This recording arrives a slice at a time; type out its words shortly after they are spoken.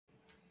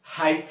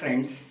Hi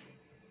friends,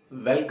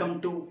 welcome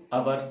to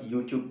our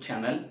YouTube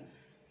channel.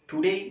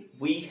 Today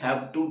we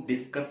have to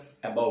discuss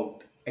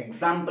about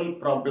example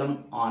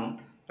problem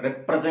on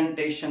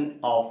representation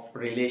of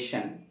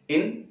relation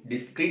in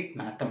discrete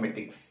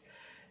mathematics.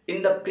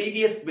 In the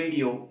previous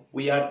video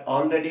we are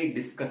already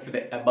discussed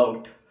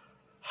about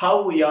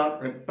how we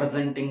are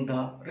representing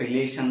the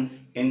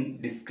relations in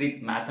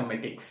discrete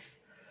mathematics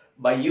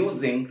by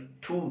using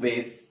two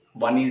ways.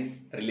 One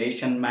is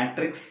relation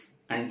matrix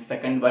and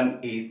second one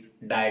is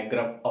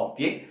diagram of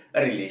a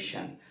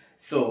relation.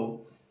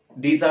 So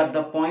these are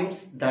the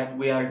points that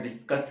we are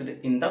discussed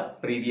in the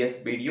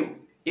previous video.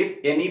 If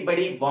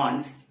anybody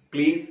wants,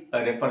 please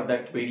refer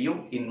that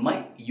video in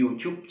my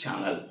YouTube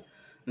channel.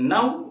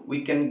 Now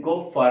we can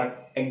go for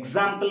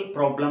example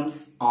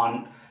problems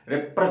on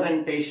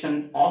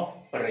representation of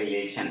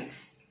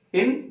relations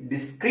in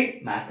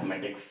discrete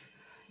mathematics.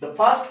 The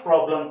first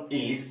problem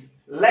is,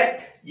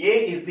 let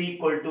A is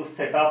equal to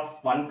set of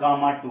 1,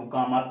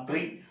 2,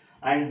 3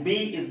 and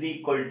B is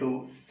equal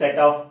to set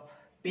of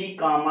P,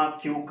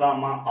 Q,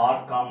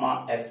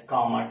 R, S,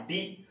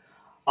 T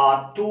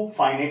are two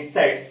finite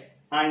sets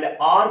and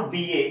R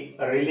be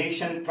a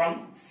relation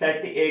from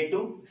set A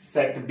to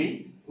set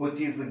B,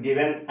 which is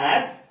given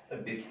as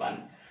this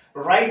one.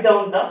 Write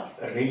down the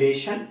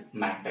relation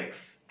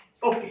matrix.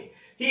 Okay,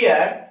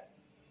 here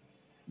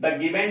the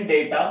given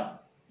data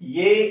A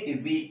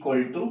is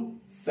equal to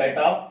set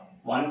of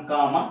 1,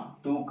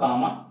 2,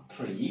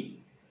 3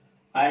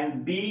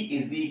 and B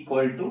is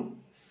equal to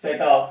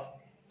set of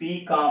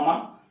P,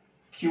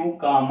 Q,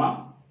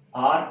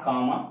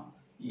 R,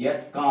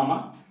 S,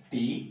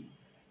 T.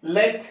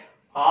 Let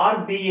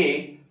R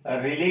be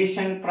a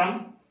relation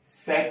from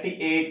set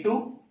A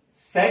to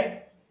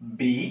set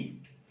B.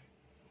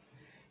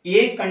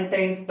 A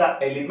contains the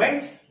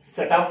elements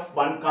set of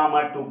 1,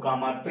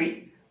 2,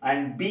 3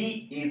 and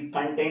B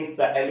contains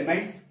the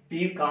elements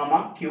P,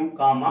 Q,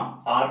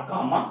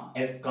 R,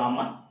 S,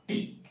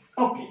 T.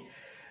 Okay.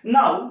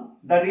 Now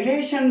the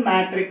relation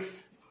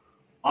matrix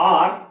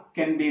R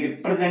can be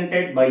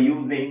represented by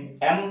using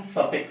M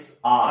suffix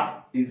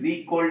R is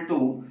equal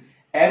to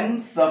M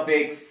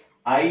suffix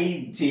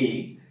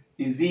Ij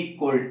is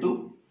equal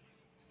to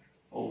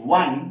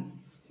 1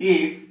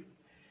 if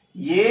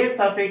A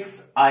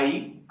suffix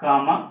I,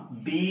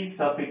 B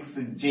suffix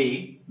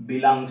j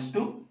belongs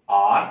to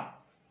R,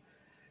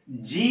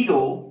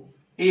 0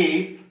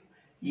 if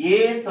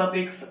A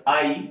suffix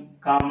I,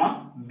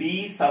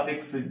 B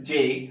suffix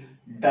j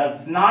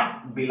does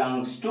not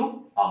belongs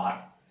to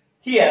R.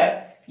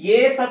 Here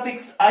A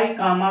suffix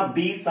I,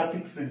 B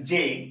suffix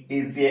j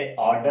is a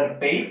order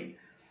pair.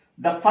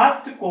 The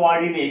first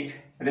coordinate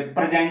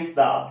represents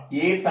the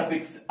A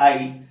suffix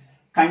I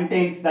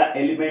contains the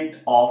element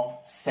of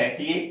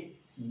set A.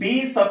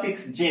 B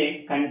suffix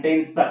j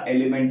contains the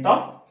element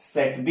of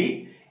set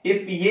B.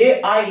 If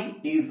AI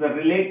is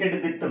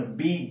related with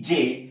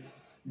Bj,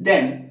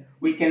 then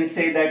we can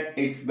say that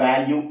its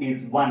value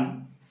is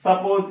 1.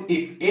 Suppose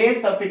if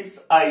A suffix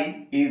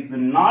I is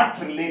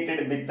not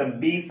related with the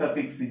B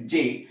suffix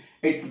j,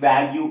 its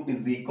value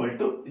is equal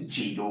to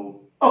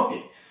 0.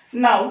 Okay.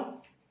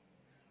 Now,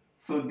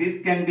 so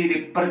this can be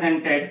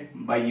represented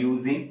by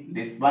using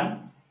this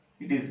one.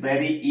 It is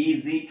very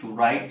easy to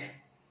write.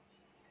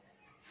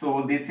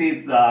 So this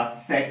is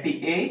set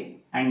A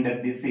and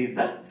this is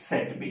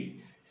set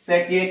B.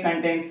 Set A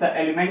contains the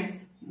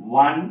elements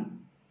 1,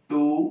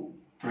 2,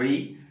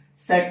 3.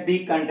 Set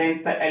B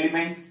contains the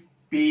elements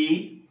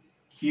P,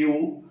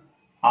 Q,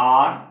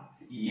 R,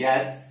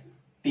 S,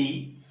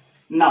 T.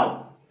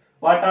 Now,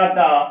 what are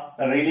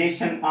the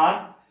relation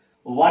R?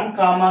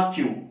 1,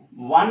 Q.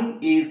 1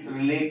 is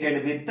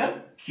related with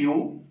the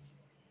Q.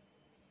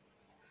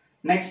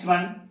 Next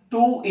one,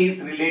 2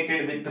 is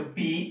related with the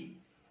P.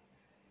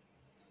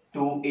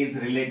 2 is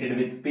related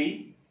with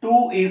P.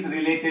 2 is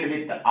related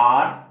with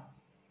R.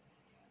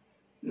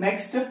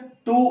 Next,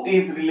 2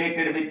 is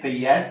related with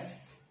S.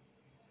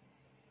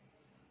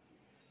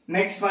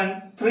 Next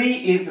one, 3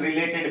 is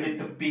related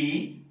with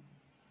P.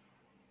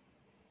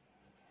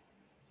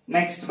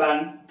 Next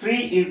one, 3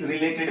 is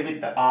related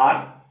with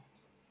R.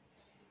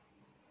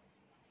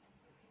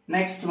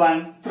 Next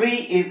one, 3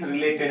 is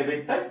related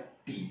with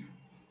T.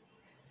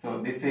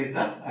 So this is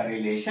a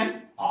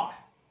relation R.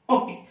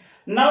 Okay.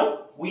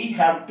 Now we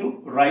have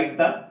to write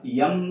the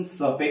M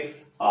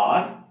suffix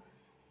R.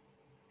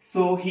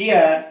 So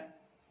here,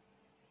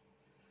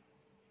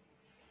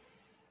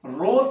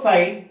 row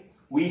side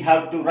we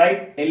have to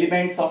write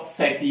elements of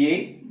set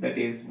A, that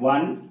is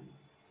 1,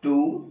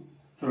 2,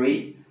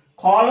 3.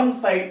 Column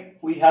side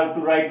we have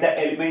to write the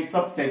elements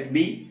of set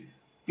B,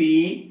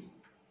 P,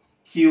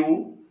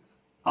 Q,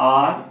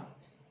 R,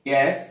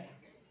 S,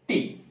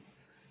 T.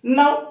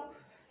 Now,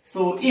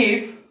 so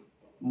if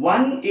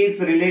 1 is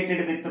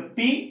related with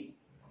P,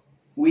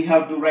 we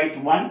have to write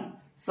 1.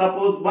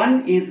 Suppose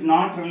 1 is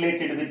not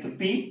related with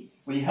P,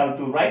 we have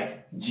to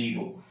write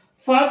 0.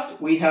 First,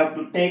 we have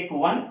to take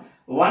 1.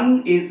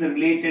 1 is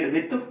related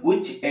with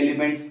which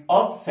elements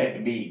of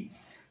set B?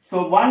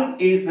 So 1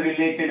 is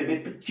related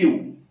with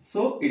Q.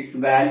 So its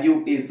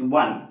value is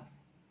 1.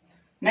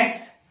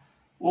 Next,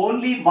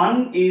 only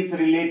 1 is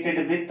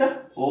related with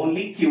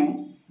only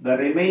q. The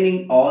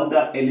remaining all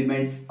the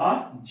elements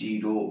are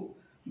 0.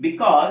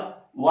 Because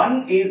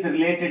 1 is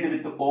related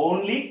with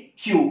only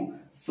q.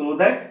 So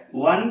that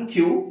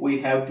 1q we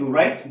have to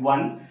write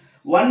 1.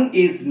 1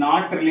 is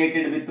not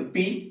related with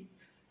p.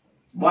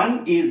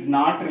 1 is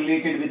not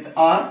related with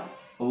r.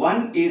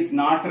 1 is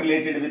not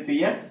related with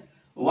s.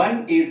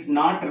 1 is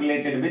not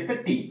related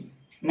with t.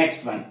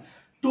 Next one.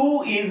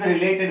 2 is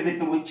related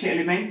with which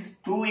elements?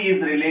 2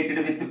 is related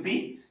with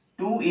p.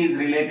 2 is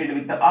related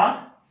with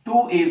r.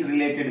 2 is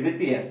related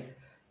with s.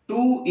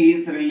 2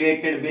 is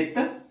related with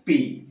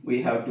p.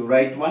 We have to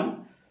write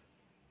 1.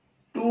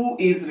 2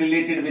 is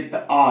related with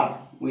r.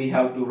 We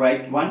have to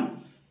write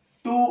 1.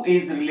 2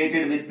 is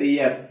related with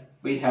s.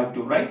 We have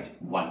to write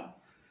 1.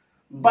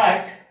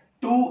 But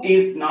 2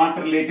 is not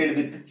related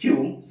with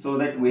q, so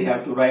that we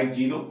have to write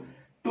 0.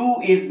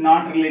 2 is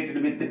not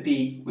related with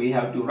t, we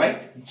have to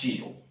write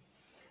 0.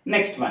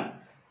 Next one,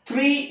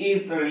 3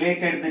 is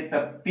related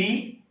with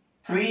p,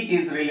 3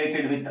 is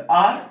related with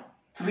r,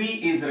 3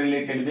 is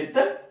related with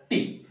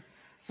t.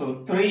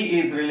 So 3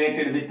 is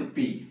related with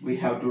p, we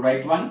have to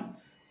write 1.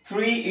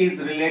 3 is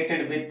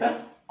related with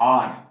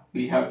r,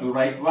 we have to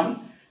write 1.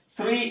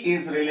 3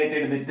 is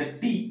related with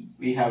t,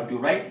 we have to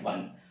write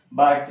 1.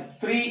 But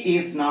 3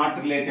 is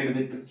not related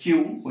with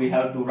q, we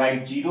have to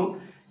write 0.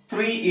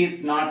 3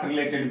 is not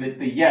related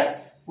with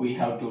s, we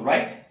have to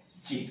write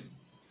 0.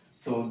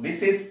 So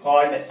this is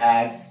called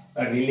as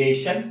a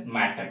relation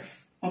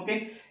matrix.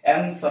 Okay,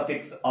 m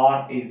suffix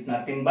r is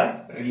nothing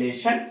but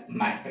relation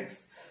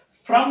matrix.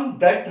 From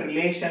that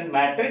relation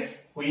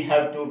matrix, we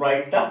have to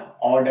write the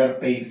order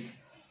pairs.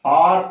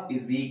 R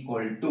is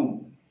equal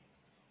to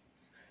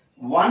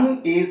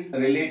 1 is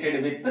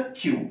related with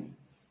q.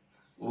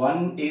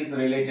 1 is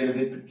related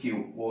with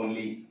q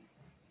only.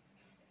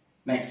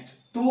 Next,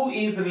 2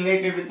 is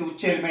related with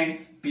which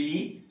elements?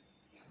 P,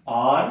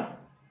 R,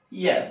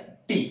 S,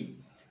 T.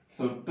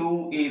 So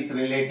 2 is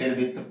related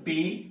with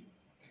P,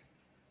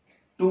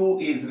 2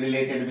 is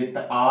related with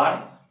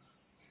R,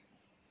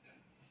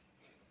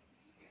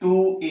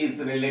 2 is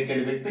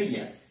related with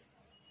S.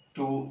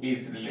 2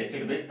 is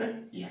related with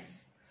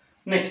S.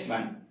 Next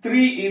one,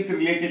 3 is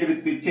related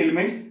with which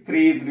elements?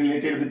 3 is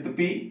related with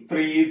P,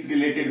 3 is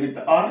related with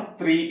R,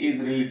 3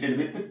 is related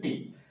with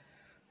T.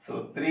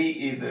 So 3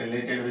 is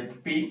related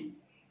with P,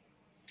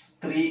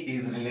 3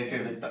 is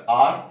related with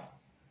R,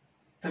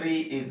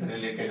 3 is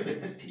related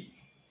with T.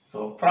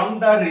 So from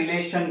the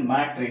relation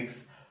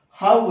matrix,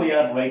 how we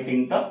are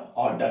writing the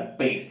order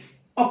pairs?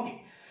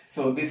 Okay.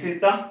 So this is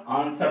the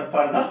answer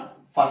for the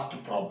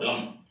first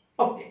problem.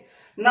 Okay.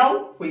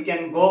 Now we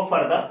can go for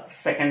the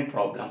second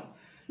problem.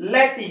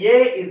 Let A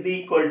is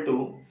equal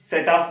to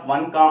set of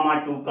 1,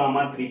 2,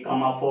 3,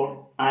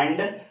 4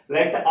 and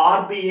let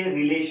R be a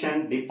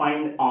relation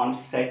defined on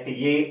set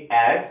A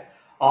as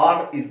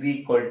R is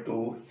equal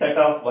to set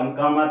of 1,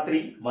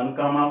 3, 1,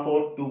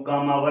 4, 2,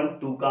 1,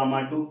 2,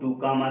 2, 2,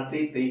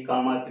 3, 3,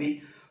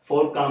 3,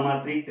 4,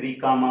 3, 3,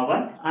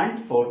 1 and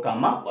 4,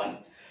 1.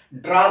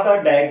 Draw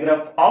the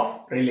digraph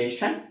of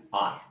relation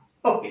R.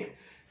 Okay.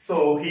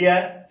 So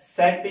here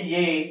set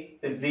A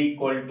is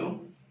equal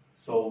to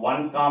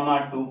 1,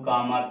 2,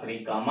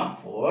 3,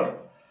 4.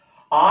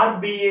 R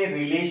be a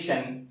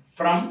relation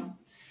from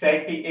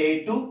set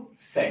A to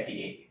set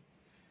A.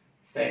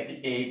 Set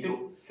A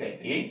to set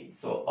A.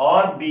 So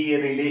R be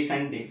a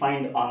relation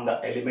defined on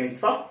the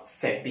elements of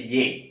set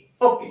A.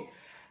 Okay.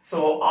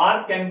 So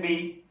R can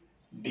be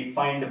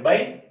defined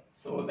by,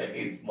 so that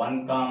is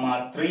 1,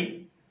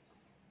 3,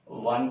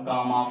 1,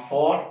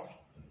 4,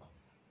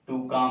 2,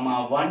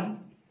 1,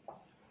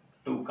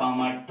 2,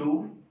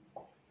 2,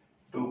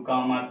 2,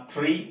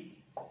 3,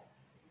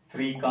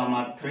 3,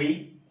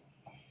 3,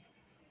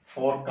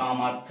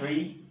 4,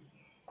 3,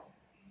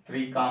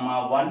 3,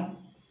 1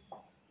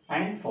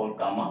 and 4,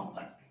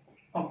 1.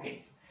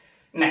 Okay.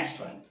 Next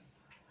one.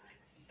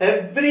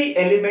 Every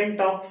element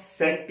of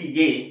set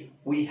A,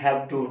 we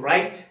have to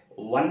write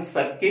one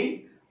circle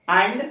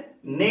and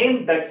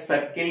name that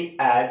circle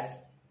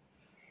as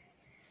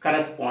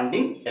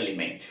corresponding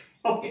element.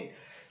 Okay.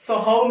 So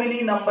how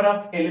many number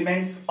of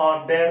elements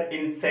are there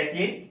in set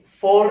A?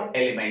 4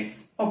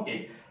 elements.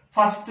 Okay.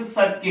 First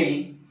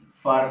circle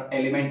for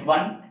element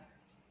 1,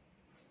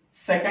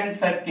 second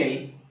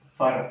circle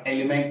for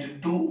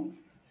element 2,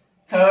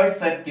 third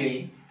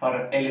circle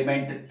for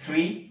element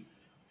 3,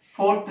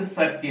 fourth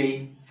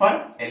circle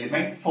for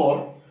element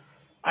 4,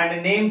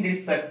 and name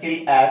this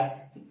circle as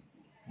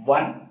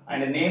 1,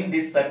 and name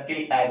this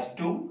circle as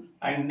 2,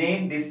 and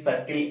name this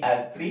circle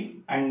as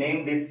 3, and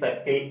name this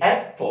circle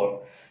as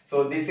 4.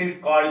 So this is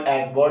called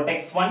as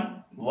vertex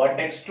 1,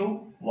 vertex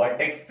 2,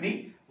 vertex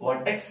 3,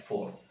 vertex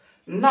 4.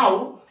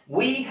 Now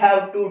we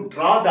have to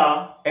draw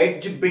the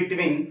edge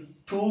between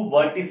two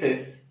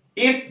vertices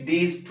if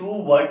these two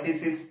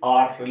vertices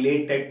are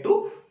related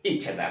to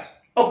each other.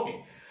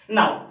 Okay.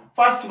 Now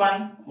first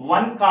one,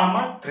 1,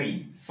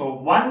 3. So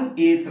 1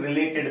 is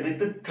related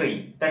with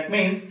 3. That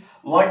means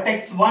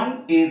vertex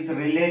 1 is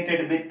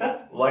related with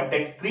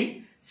vertex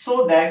 3.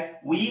 So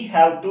that we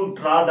have to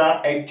draw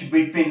the edge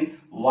between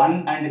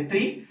 1 and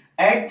 3.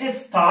 Edge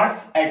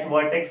starts at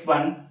vertex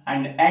 1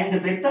 and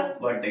end with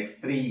vertex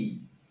 3.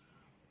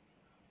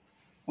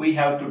 We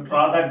have to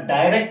draw the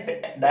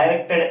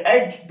directed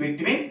edge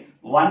between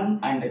 1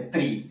 and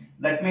 3.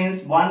 That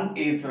means 1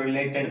 is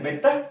related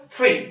with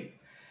 3.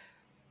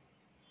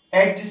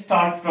 Edge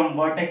starts from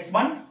vertex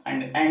 1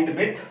 and end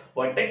with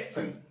vertex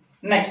 3.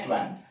 Next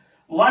one.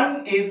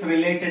 1 is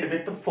related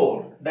with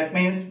 4. That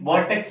means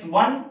vertex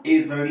 1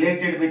 is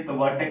related with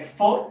vertex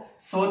 4.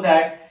 So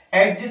that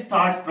edge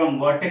starts from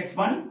vertex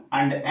 1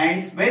 and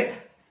ends with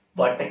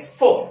vertex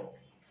 4.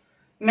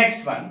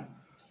 Next one.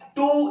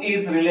 2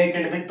 is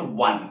related with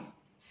 1.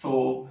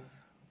 So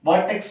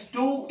vertex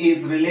 2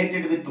 is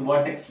related with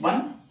vertex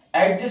 1.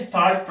 Edge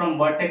starts from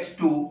vertex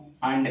 2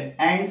 and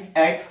ends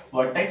at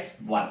vertex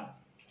 1.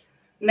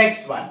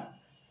 Next one.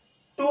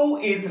 2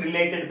 is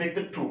related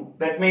with 2.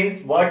 That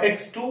means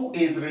vertex 2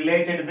 is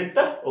related with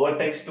the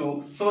vertex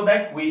 2. So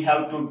that we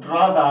have to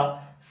draw the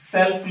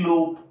self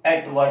loop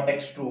at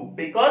vertex 2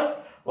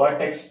 because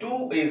vertex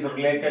 2 is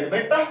related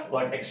with the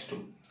vertex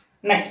 2.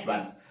 Next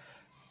one.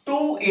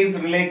 2 is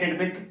related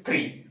with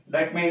 3.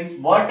 That means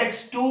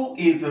vertex 2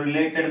 is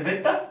related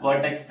with the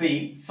vertex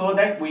 3. So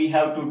that we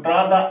have to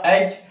draw the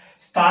edge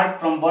starts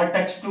from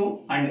vertex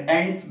 2 and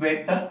ends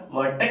with the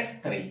vertex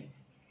 3.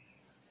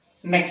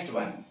 Next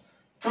one.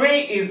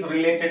 3 is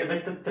related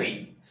with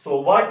 3.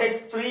 So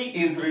vertex 3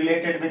 is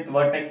related with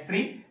vertex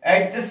 3.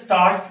 Edge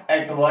starts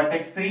at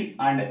vertex 3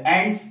 and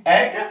ends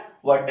at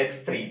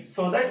vertex 3.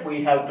 So that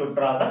we have to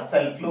draw the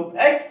self loop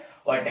at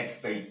vertex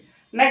 3.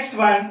 Next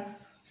one.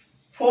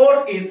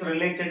 4 is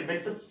related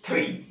with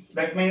 3.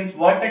 That means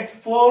vertex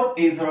 4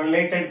 is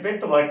related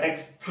with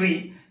vertex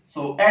 3.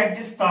 So edge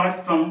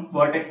starts from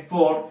vertex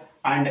 4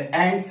 and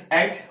ends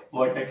at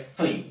vertex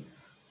 3.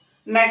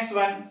 Next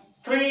one.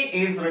 3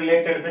 is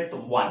related with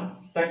 1.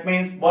 That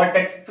means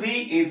vertex 3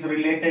 is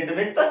related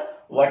with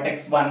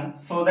vertex 1.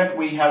 So that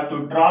we have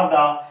to draw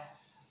the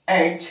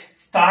edge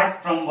starts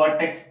from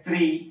vertex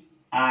 3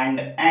 and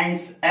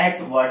ends at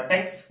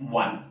vertex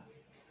 1.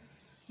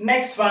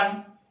 Next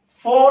one.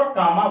 4,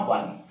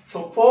 1.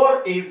 So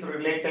 4 is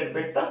related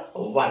with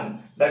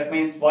 1. That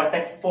means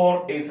vertex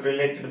 4 is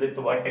related with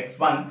vertex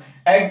 1.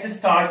 Edge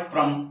starts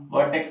from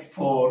vertex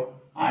 4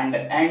 and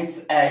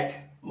ends at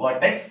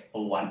vertex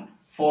 1.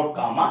 4,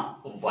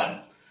 1.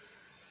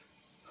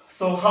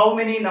 So how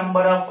many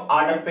number of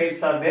order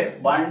pairs are there?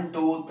 1,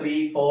 2,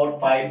 3, 4,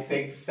 5,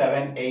 6,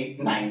 7,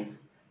 8, 9.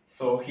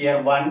 So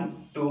here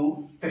 1,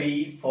 2,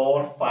 3,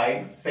 4,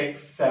 5, 6,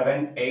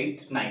 7,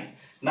 8, 9.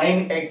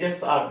 9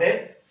 edges are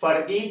there.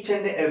 For each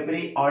and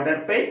every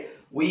order pair,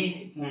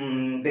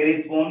 there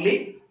is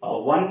only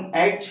one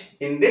edge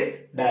in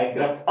this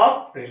digraph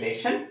of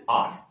relation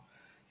R.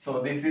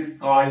 So this is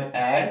called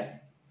as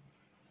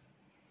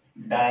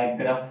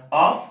digraph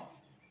of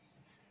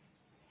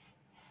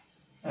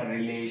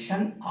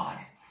relation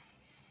R.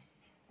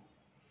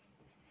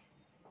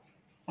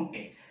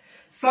 Okay.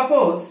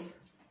 Suppose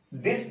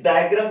this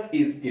digraph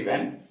is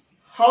given.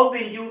 How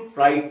will you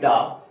write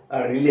the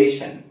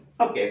relation?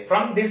 Okay.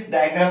 From this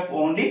digraph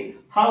only,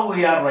 how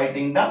we are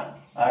writing the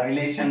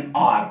relation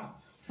R.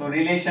 So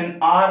relation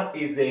R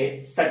is a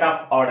set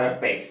of order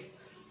pairs.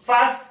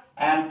 First,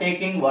 I am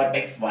taking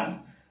vertex 1.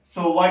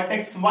 So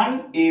vertex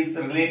 1 is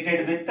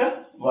related with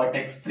the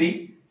vertex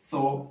 3.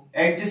 So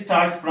edge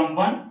starts from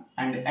 1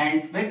 and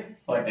ends with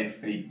vertex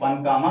 3.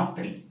 1,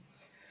 3.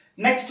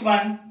 Next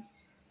one.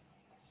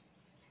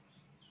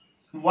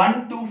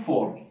 1, 2,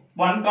 4.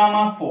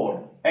 1,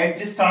 4.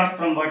 Edge starts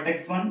from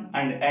vertex 1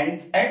 and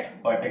ends at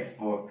vertex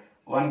 4.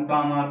 1,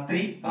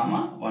 3,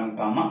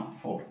 1,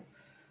 4.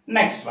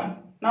 Next one.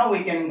 Now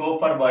we can go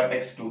for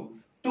vertex 2.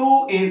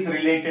 2 is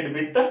related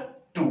with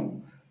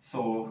 2.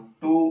 So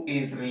 2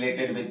 is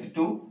related with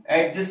 2.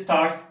 Edge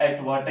starts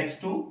at vertex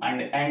 2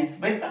 and ends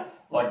with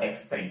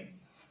vertex 3.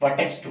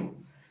 Vertex 2.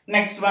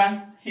 Next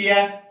one.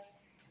 Here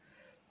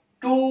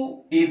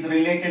 2 is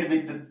related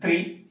with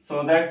 3.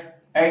 So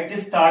that edge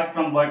starts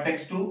from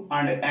vertex 2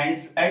 and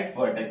ends at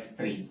vertex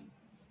 3.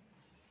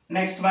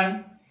 Next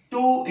one.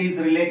 2 is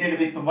related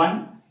with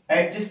 1.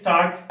 Edge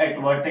starts at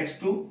vertex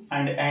 2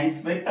 and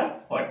ends with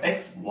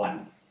vertex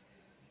 1.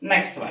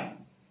 Next one.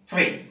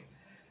 3.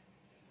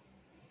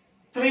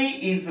 3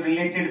 is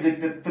related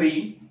with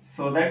 3.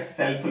 So that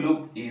self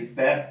loop is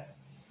there.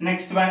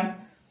 Next one.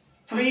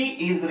 3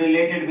 is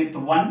related with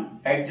 1.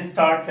 Edge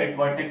starts at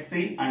vertex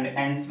 3 and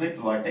ends with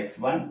vertex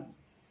 1.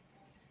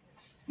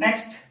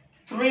 Next.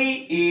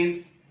 3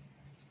 is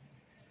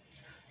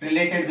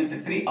related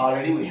with 3.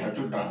 Already we have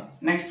to draw.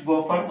 Next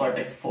go for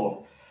vertex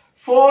 4.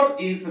 4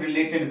 is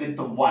related with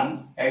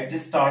 1. Edge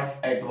starts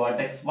at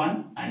vertex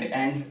 1 and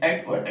ends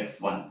at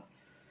vertex 1.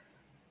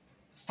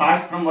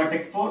 Starts from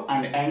vertex 4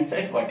 and ends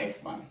at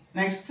vertex 1.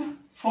 Next,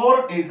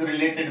 4 is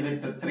related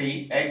with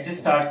 3. Edge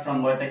starts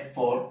from vertex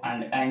 4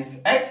 and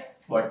ends at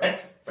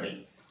vertex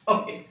 3.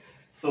 Okay.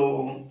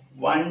 So,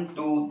 1,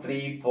 2,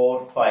 3,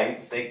 4, 5,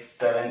 6,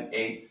 7,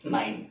 8,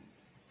 9.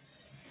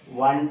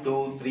 1,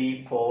 2,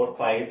 3, 4,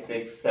 5,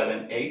 6,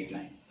 7, 8,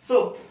 9.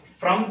 So,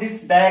 From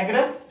this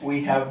diagram,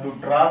 we have to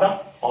draw the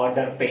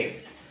order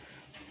pairs.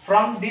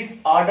 From this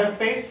order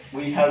pairs,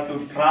 we have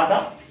to draw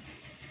the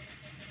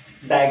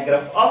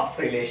diagram of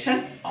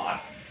relation R.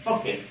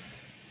 Okay.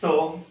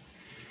 So,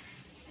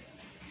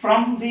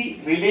 from the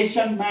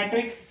relation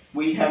matrix,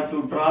 we have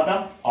to draw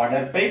the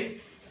order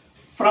pairs.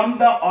 From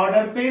the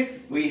order pairs,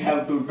 we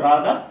have to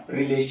draw the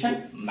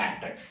relation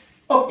matrix.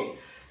 Okay.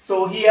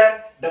 So,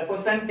 here the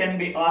question can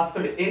be asked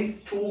in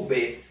two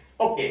ways.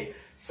 Okay.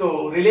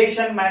 So,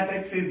 relation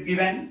matrix is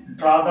given,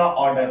 draw the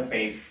order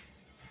pairs.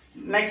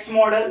 Next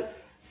model,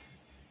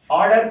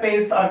 order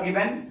pairs are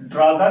given,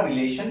 draw the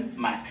relation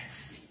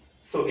matrix.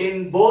 So,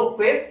 in both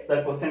ways,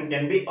 the question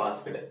can be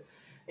asked.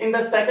 In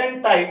the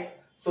second type,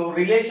 so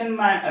relation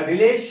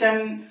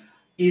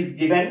is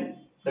given,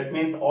 that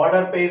means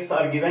order pairs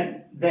are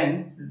given,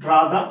 then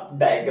draw the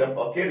diagram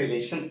of a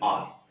relation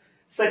R.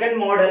 Second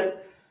model,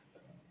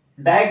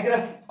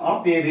 diagram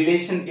of a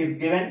relation is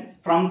given,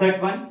 from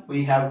that one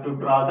we have to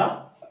draw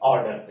the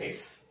order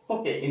pairs.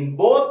 Okay, in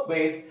both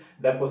ways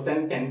the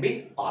question can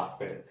be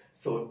asked.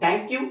 So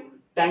thank you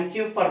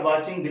for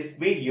watching this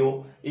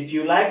video. If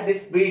you like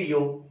this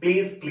video,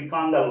 please click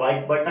on the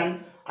like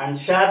button and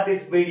share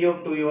this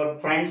video to your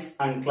friends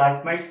and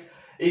classmates.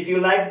 If you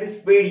like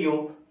this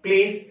video,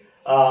 please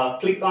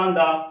please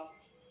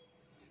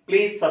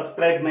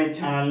subscribe my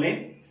channel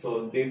name.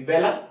 So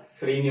Divvela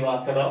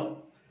Srinivasa Rao.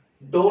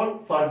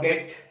 Don't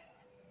forget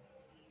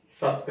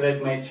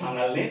subscribe my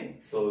channel name.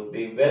 So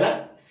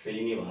Divvela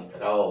Srinivasa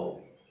Rao.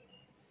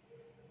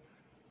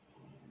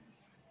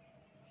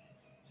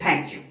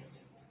 Thank you.